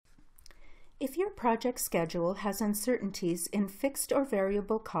If your project schedule has uncertainties in fixed or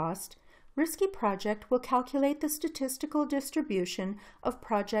variable cost, RiskyProject will calculate the statistical distribution of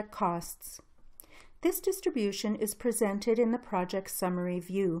project costs. This distribution is presented in the project summary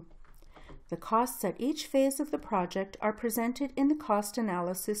view. The costs at each phase of the project are presented in the cost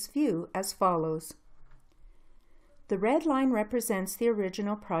analysis view as follows. The red line represents the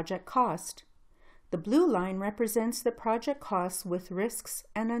original project cost. The blue line represents the project costs with risks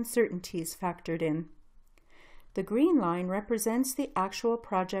and uncertainties factored in. The green line represents the actual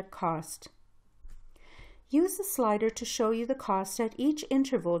project cost. Use the slider to show you the cost at each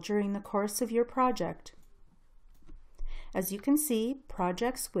interval during the course of your project. As you can see,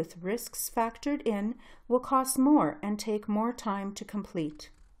 projects with risks factored in will cost more and take more time to complete.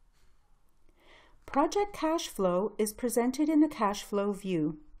 Project cash flow is presented in the cash flow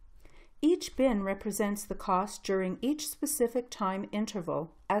view. Each bin represents the cost during each specific time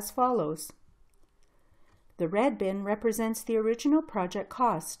interval, as follows. The red bin represents the original project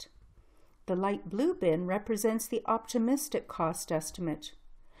cost. The light blue bin represents the optimistic cost estimate.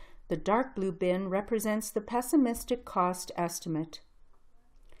 The dark blue bin represents the pessimistic cost estimate.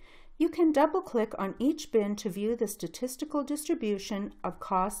 You can double-click on each bin to view the statistical distribution of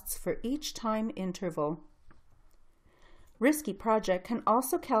costs for each time interval. RiskyProject can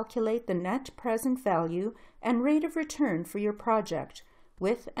also calculate the net present value and rate of return for your project,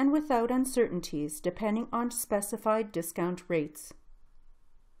 with and without uncertainties, depending on specified discount rates.